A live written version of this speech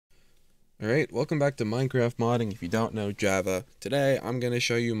Alright, welcome back to Minecraft modding. If you don't know Java, today I'm going to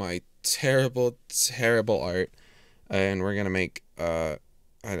show you my terrible art, and we're going to make an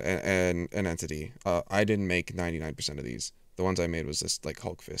entity. I didn't make 99% of these. The ones I made was this like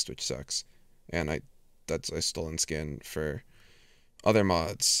Hulk fist, which sucks. And I stolen skin for other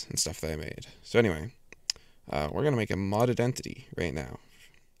mods and stuff that I made. So anyway, we're going to make a modded entity right now.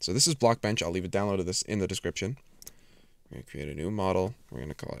 So this is Blockbench. I'll leave a download of this in the description. We're going to create a new model. We're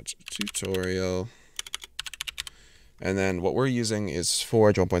going to call it tutorial. And then what we're using is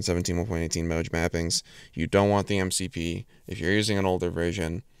Forge 1.17, 1.18 mode mappings. You don't want the MCP. If you're using an older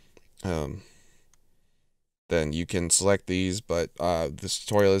version, then you can select these, but this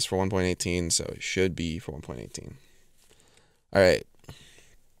tutorial is for 1.18, so it should be for 1.18. Alright,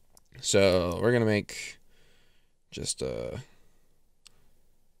 so we're going to make just a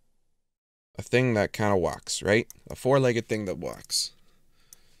thing that kind of walks, right? A four-legged thing that walks.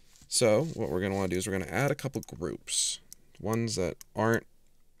 So what we're going to want to do is we're going to add a couple groups, ones that aren't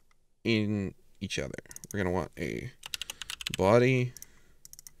in each other. We're going to want a body,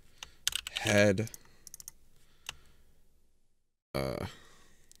 head,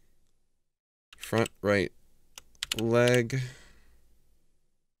 front right leg,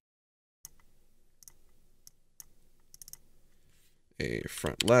 a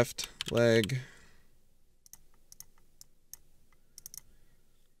front left leg,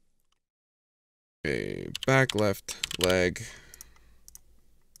 a back left leg,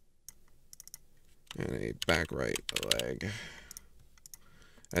 and a back right leg.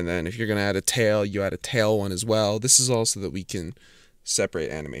 And then if you're going to add a tail, you add a tail one as well. This is all so that we can separate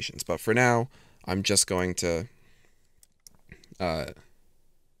animations. But for now, I'm just going to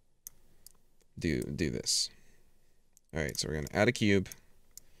do this. Alright, so we're going to add a cube.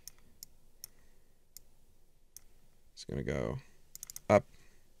 It's going to go up.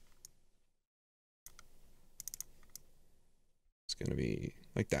 It's going to be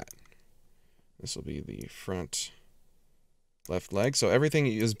like that. This will be the front left leg. So everything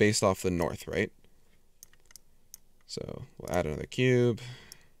is based off the north, right? So we'll add another cube.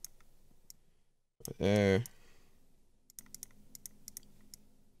 Right there.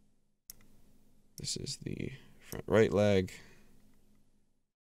 This is the front right leg.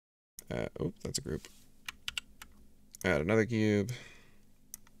 Oh, that's a group. Add another cube.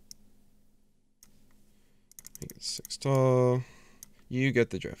 Make it 6 tall. You get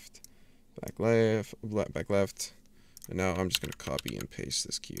the drift. Back left. And now I'm just going to copy and paste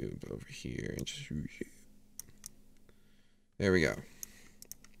this cube over here. And just there we go.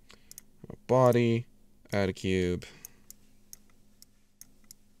 A body. Add a cube.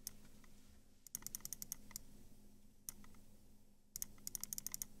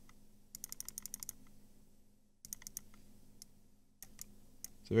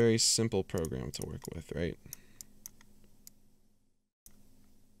 It's a very simple program to work with, right?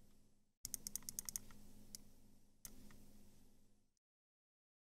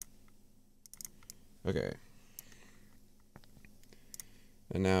 Okay.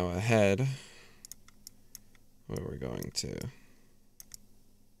 And now ahead, where we're going to.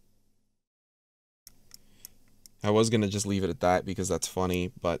 I was going to just leave it at that because that's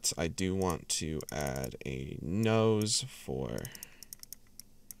funny, but I do want to add a nose for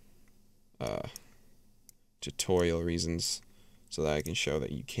tutorial reasons so that I can show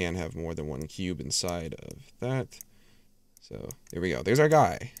that you can have more than one cube inside of that. So there we go. There's our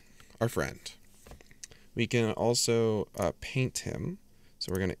guy, our friend. We can also paint him.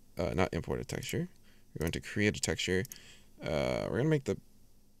 So we're going to not import a texture. We're going to create a texture. We're going to make the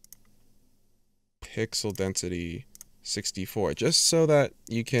pixel density 64 just so that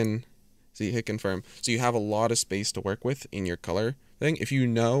you can see, hit confirm. So you have a lot of space to work with in your color thing. If you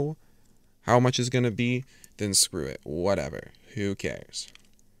know how much is going to be, then screw it. Whatever. Who cares?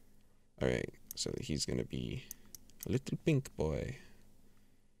 Alright, so he's going to be a little pink boy.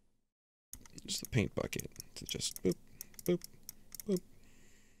 Just a paint bucket to just boop, boop, boop.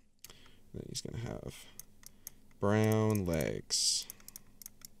 Then he's going to have brown legs.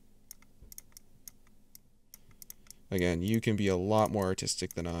 Again, you can be a lot more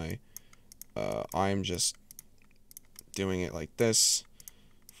artistic than I. I'm just doing it like this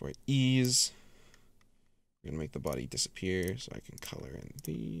for ease. We're going to make the body disappear so I can color in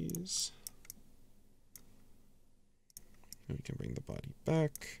these. And we can bring the body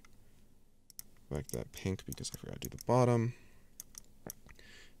back. Back to that pink because I forgot to do the bottom.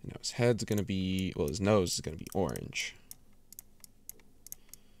 And now his head's going to be, well, his nose is going to be orange.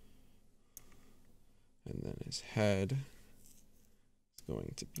 And then his head is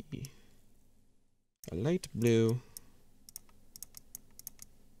going to be a light blue.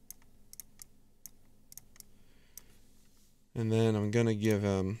 And then I'm gonna give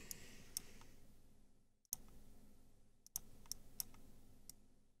him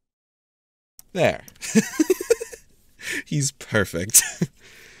there. He's perfect.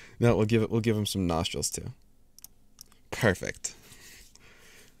 No, we'll give him some nostrils too. Perfect.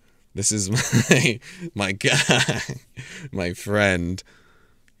 This is my guy, my friend.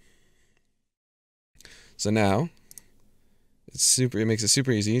 So now it makes it super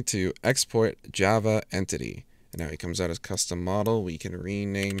easy to export Java entity. And now he comes out as custom model. We can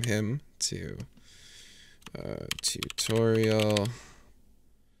rename him to tutorial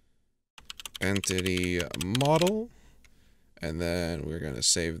entity model. And then we're going to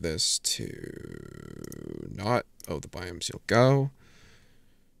save this to not, oh, the biomes you'll go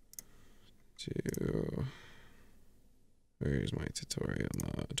to, where's my tutorial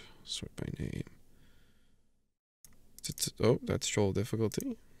mod? Sort by name. Oh, that's troll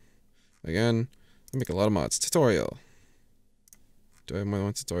difficulty. Again, I make a lot of mods. Tutorial. Do I have more than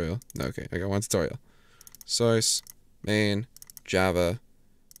one tutorial? No, okay, I got one tutorial. Source, main, Java,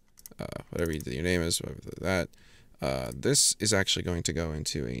 whatever your name is, whatever that. This is actually going to go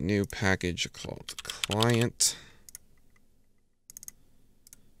into a new package called client.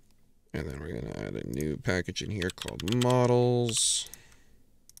 And then we're going to add a new package in here called models.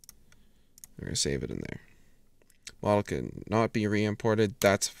 We're going to save it in there. Model can not be re-imported.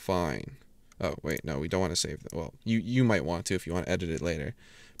 That's fine. Oh, wait, no, we don't want to save that. Well, you might want to if you want to edit it later,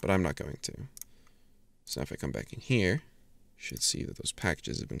 but I'm not going to. So now if I come back in here, you should see that those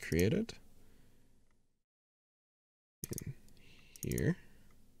packages have been created. In here.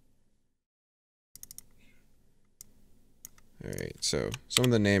 Alright, so some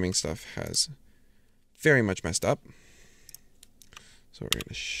of the naming stuff has very much messed up. So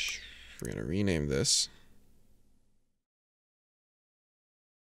we're gonna rename this.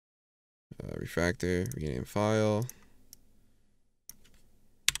 Refactor, rename file.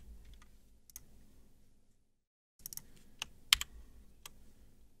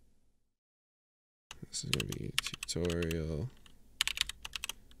 This is going to be tutorial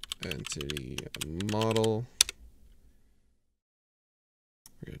entity model.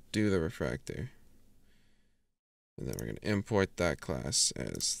 We're going to do the refactor. And then we're going to import that class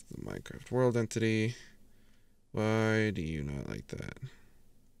as the Minecraft world entity. Why do you not like that?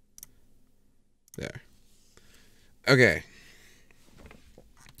 There. Okay.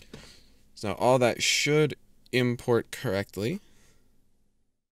 So now all that should import correctly.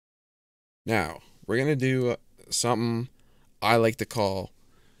 Now, we're going to do something I like to call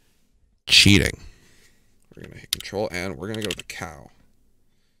cheating. We're going to hit Control and we're going to go to the cow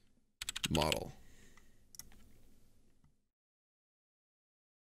model.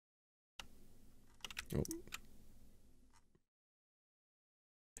 Oh.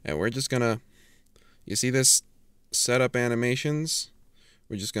 And we're just going to, you see this setup animations?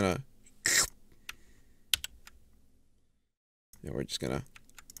 We're just going to, and we're just going to,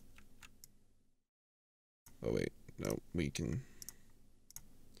 oh wait, no, we can,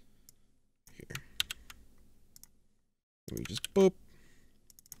 here. We just boop.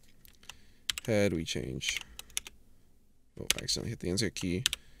 Head, we change. Oh, I accidentally hit the insert key.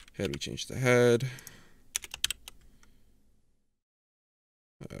 Head, we change the head.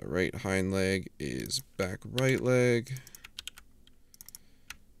 Right hind leg is back right leg.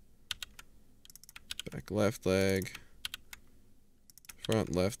 Back left leg.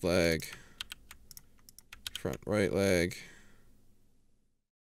 Front left leg. Front right leg.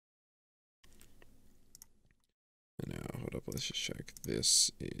 And now, hold up, let's just check.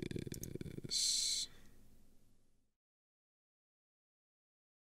 This is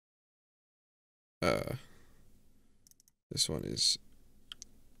this one is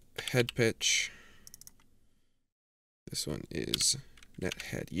head pitch. This one is net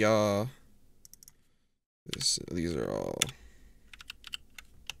head yaw. These are all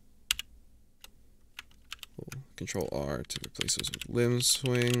Control R to replace those with limb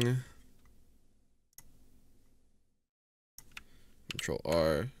swing. Control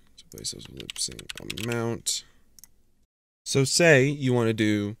R to replace those with lip sync amount. So say you want to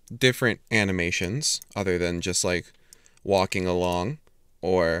do different animations other than just like walking along,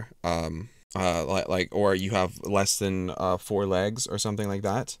 or or you have less than 4 legs or something like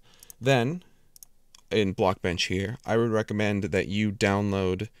that. Then in Blockbench here, I would recommend that you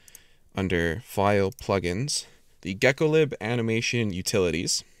download under File Plugins the GeckoLib animation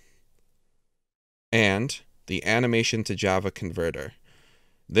utilities and the animation to Java converter.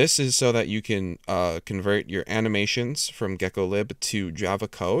 This is so that you can convert your animations from GeckoLib to Java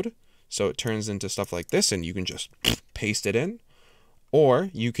code, so it turns into stuff like this and you can just paste it in. Or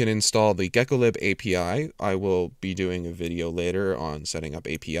you can install the GeckoLib API. I will be doing a video later on setting up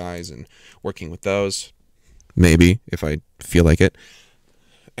APIs and working with those. Maybe, if I feel like it.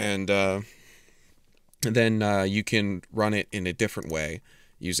 And then you can run it in a different way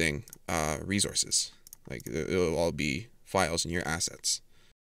using resources. Like, it'll all be files in your assets.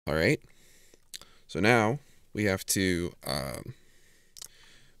 All right. So now we have to,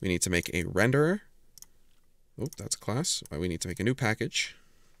 we need to make a renderer. Oh, that's a class. We need to make a new package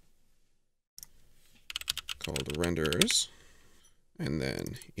called renderers. And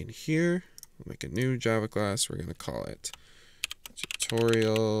then in here, we'll make a new Java class. We're going to call it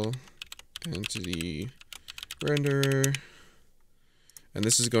tutorial entity renderer. And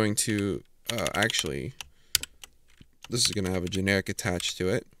this is going to actually, this is going to have a generic attached to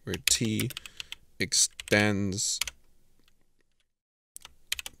it where T extends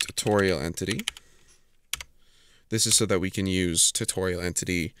tutorial entity. This is so that we can use tutorial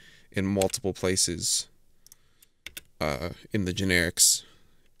entity in multiple places in the generics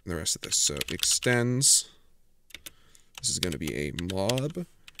and the rest of this. So extends, this is going to be a mob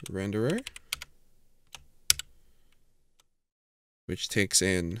renderer, which takes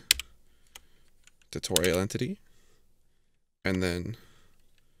in tutorial entity, and then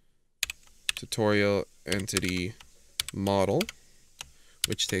tutorial entity model,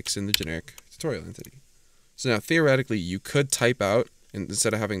 which takes in the generic tutorial entity. So now theoretically you could type out, and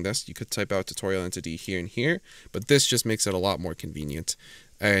instead of having this, you could type out tutorial entity here and here, but this just makes it a lot more convenient,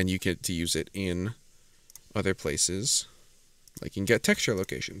 and you get to use it in other places, like in get texture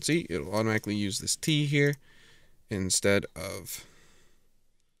location. See, it'll automatically use this T here instead of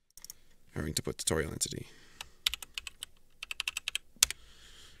having to put tutorial entity.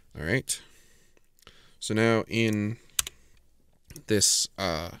 All right. So now in this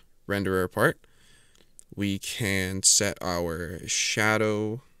renderer part, we can set our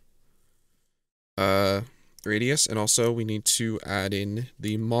shadow radius, and also we need to add in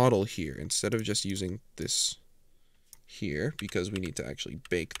the model here instead of just using this here, because we need to actually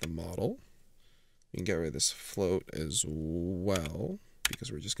bake the model. We can get rid of this float as well, because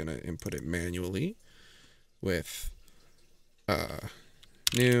we're just going to input it manually with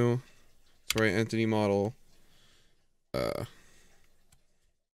new tutorial entity model.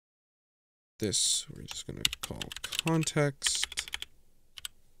 This we're just going to call context.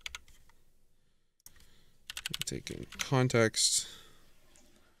 Taking context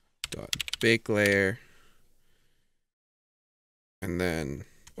dot bake layer, and then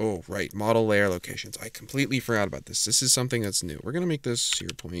right, model layer locations. I completely forgot about this. This is something that's new. We're gonna make this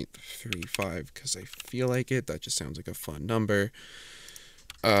 0.35 because I feel like it. That just sounds like a fun number.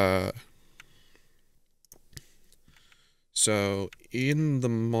 So in the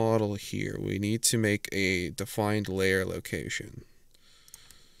model here, we need to make a defined layer location.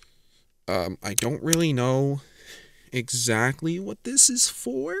 I don't really know exactly what this is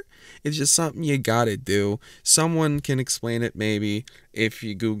for. It's just something you gotta do. Someone can explain it, maybe. If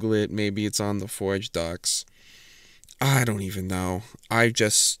you Google it, maybe it's on the Forge docs. I don't even know. I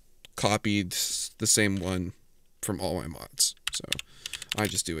just copied the same one from all my mods. So I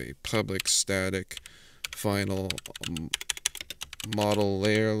just do a public static final model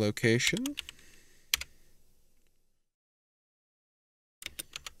layer location.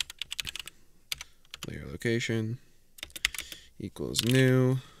 Layer location equals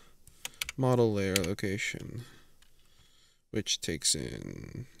new model layer location, which takes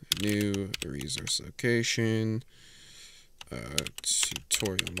in new resource location,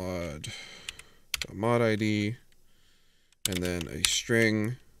 tutorial mod ID, and then a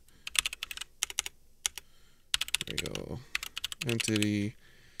string. There we go. Entity,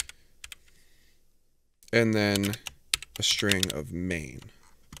 and then a string of main.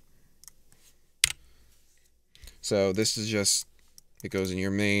 So this is just, it goes in your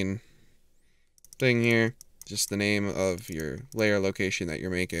main thing here, just the name of your layer location that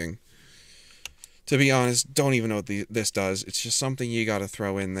you're making. To be honest, don't even know what this does. It's just something you gotta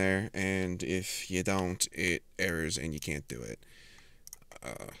throw in there, and if you don't, it errors and you can't do it.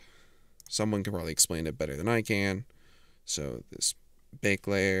 Someone can probably explain it better than I can. So this bake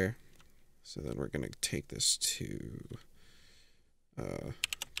layer, so then we're gonna take this to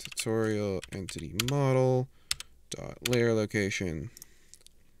tutorial entity model dot layer location.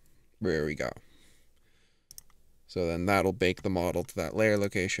 There we go. So then that'll bake the model to that layer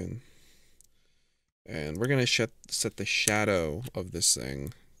location. And we're going to set the shadow of this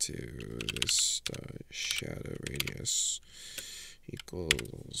thing to this shadow radius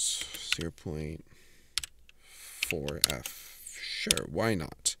equals 0.4f. Sure, why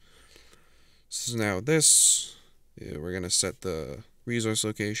not? So now this, we're going to set the resource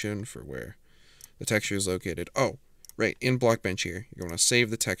location for where the texture is located. Oh, right, in Blockbench here, you're going to save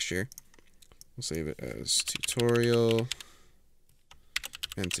the texture. We'll save it as tutorial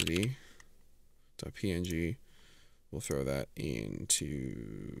entity.png. We'll throw that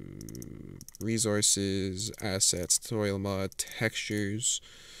into resources, assets, tutorial mod, textures.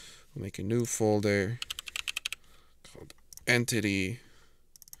 We'll make a new folder called entity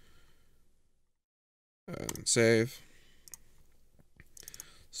and save.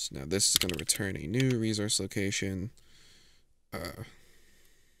 So now this is going to return a new resource location.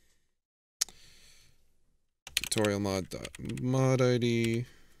 Tutorial mod ID.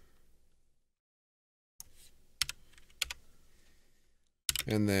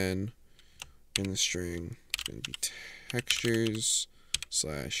 And then in the string, it's going to be textures /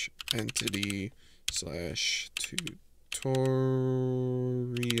 entity / tutorial.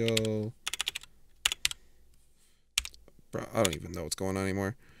 Bro, I don't even know what's going on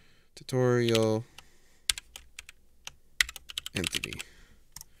anymore. Tutorial entity.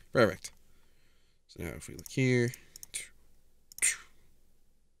 Perfect. So now if we look here,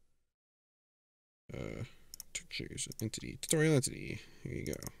 textures, entity, tutorial entity. Here you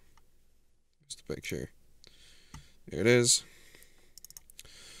go. There's the picture. There it is.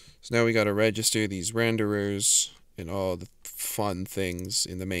 So now we got to register these renderers and all the fun things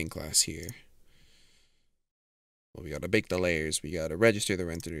in the main class here. Well, we got to bake the layers. We got to register the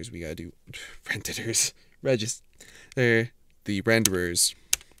renderers. We got to do register the renderers,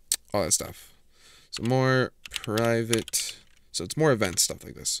 all that stuff. So more private. So it's more event stuff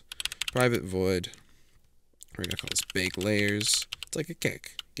like this. Private void. We're gonna call this bake layers. It's like a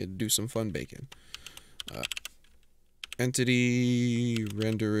cake. Get to do some fun baking. Entity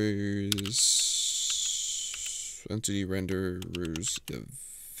renderers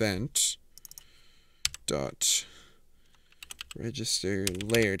event dot register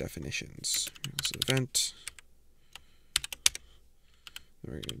layer definitions. So event.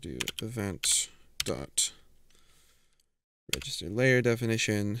 We're gonna do event dot register layer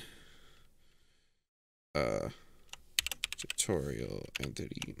definition. Tutorial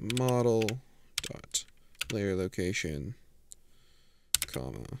entity model dot layer location,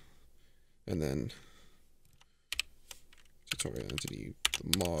 comma, and then tutorial entity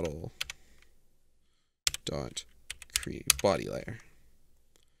model dot create body layer.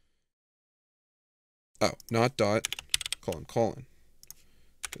 Oh, not dot, colon,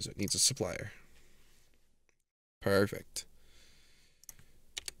 because it needs a supplier. Perfect.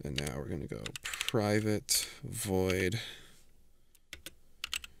 And now we're going to go private void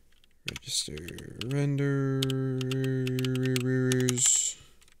register renderers.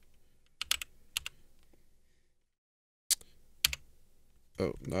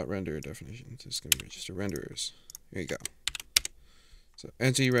 Oh, not render definitions. It's going to be register renderers. There you go. So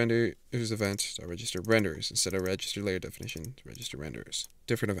entity render is event register renderers instead of register layer definition. Register renderers.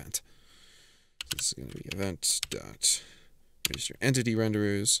 Different event. So this is going to be event dot register entity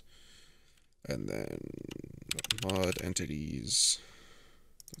renderers, and then mod entities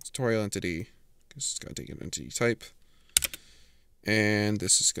tutorial entity, because it's going to take an entity type, and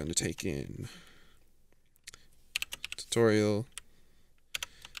this is going to take in tutorial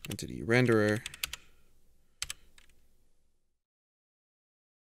entity renderer.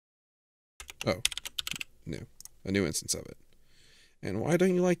 Oh, no, a new instance of it. And why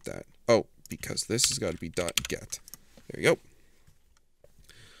don't you like that? Oh, because this has got to be .get. There you go.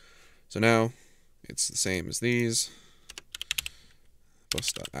 So now it's the same as these.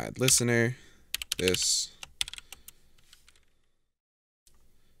 Plus.add listener. This.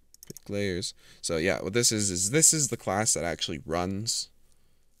 Pick layers. So yeah, what this is this is the class that actually runs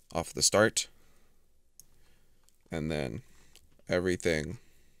off the start. And then everything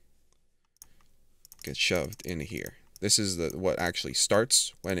gets shoved in here. This is the what actually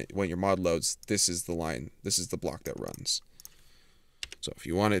starts when your mod loads. This is the line. This is the block that runs. So if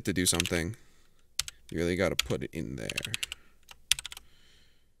you want it to do something, you really got to put it in there.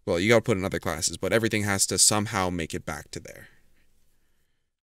 Well, you got to put in other classes, but everything has to somehow make it back to there.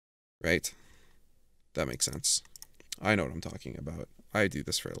 Right? That makes sense. I know what I'm talking about. I do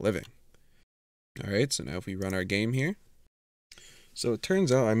this for a living. Alright, so now if we run our game here. So it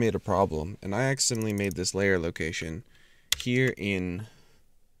turns out I made a problem, and I accidentally made this layer location here in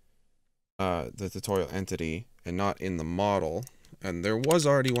the tutorial entity and not in the model. And there was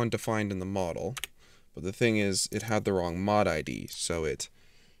already one defined in the model, but the thing is it had the wrong mod ID, so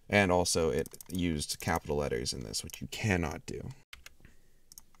and also it used capital letters in this, which you cannot do.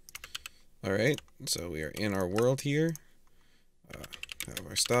 Alright, so we are in our world here. Have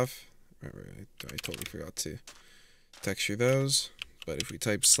our stuff. Remember, I totally forgot to texture those. But if we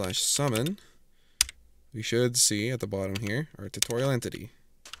type /summon, we should see at the bottom here our tutorial entity.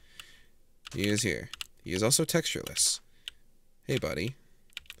 He is here. He is also textureless. Hey buddy,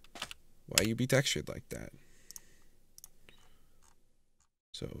 why you be textured like that?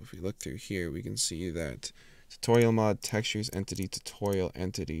 So if we look through here, we can see that tutorial mod textures entity tutorial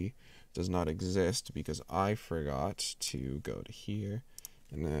entity does not exist because I forgot to go to here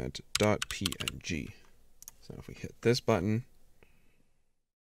and add .png. So if we hit this button,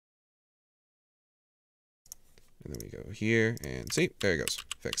 and then we go here and see, there it goes,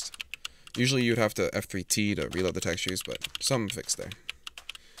 fixed. Usually you'd have to F3T to reload the textures, but something fixed there.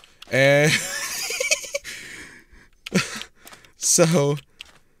 And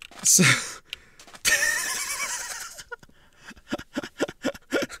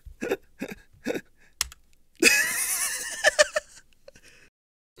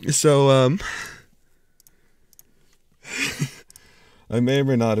so I may or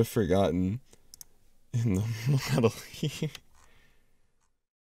may not have forgotten in the model here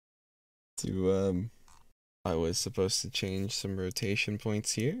to I was supposed to change some rotation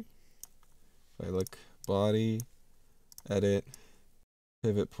points here. If I look body, edit,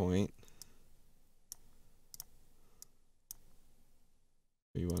 pivot point.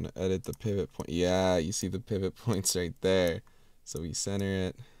 You want to edit the pivot point. Yeah, you see the pivot points right there. So we center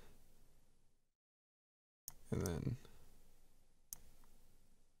it. And then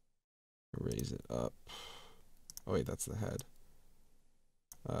raise it up. Oh wait, that's the head.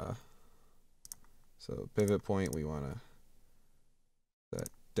 So pivot point, we want to set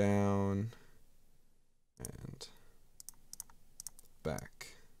down and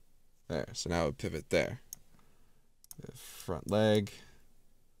back. There, so now it pivot there. The front leg.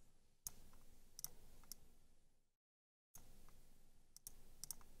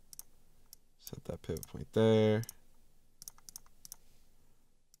 Set that pivot point there.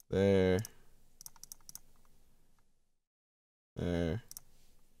 There. There.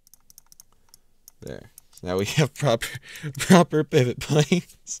 There. So now we have proper pivot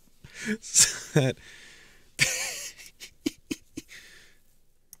points. So that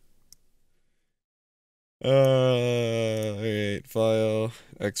alright, file,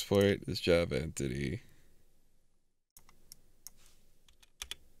 export this Java entity.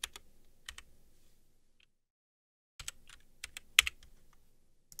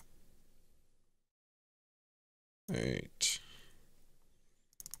 Alright.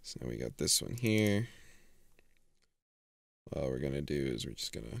 So now we got this one here. All we're gonna do is we're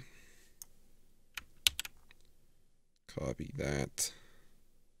just gonna copy that.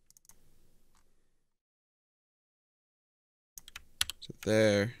 So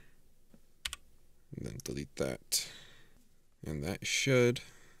there. And then delete that. And that should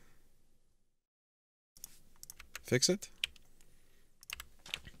fix it.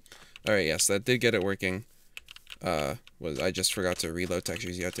 Alright, yes, that did get it working. I just forgot to reload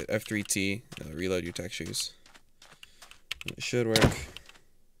textures. You have to F3T, reload your textures. And it should work.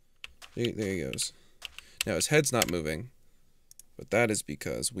 There he goes. Now his head's not moving, but that is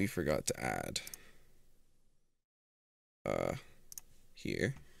because we forgot to add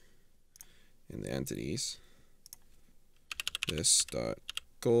here in the entities this dot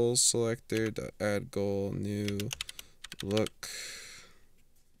goals selector dot add goal new look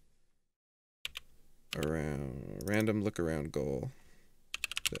around random look around goal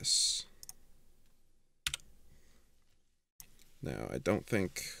this. Now I don't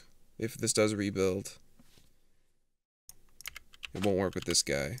think if this does rebuild it won't work with this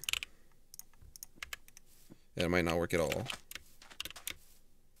guy, and it might not work at all.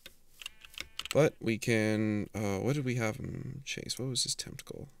 But we can, what did we have him chase? What was his tempt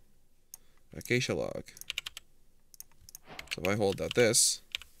goal? Acacia log. So if I hold out this,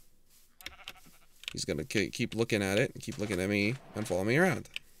 he's gonna keep looking at it, and keep looking at me, and follow me around.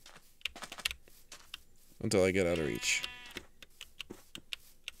 Until I get out of reach.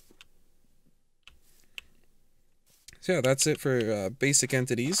 So yeah, that's it for basic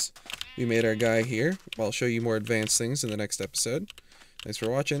entities. We made our guy here. I'll show you more advanced things in the next episode. Thanks for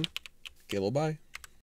watching. Gable, bye.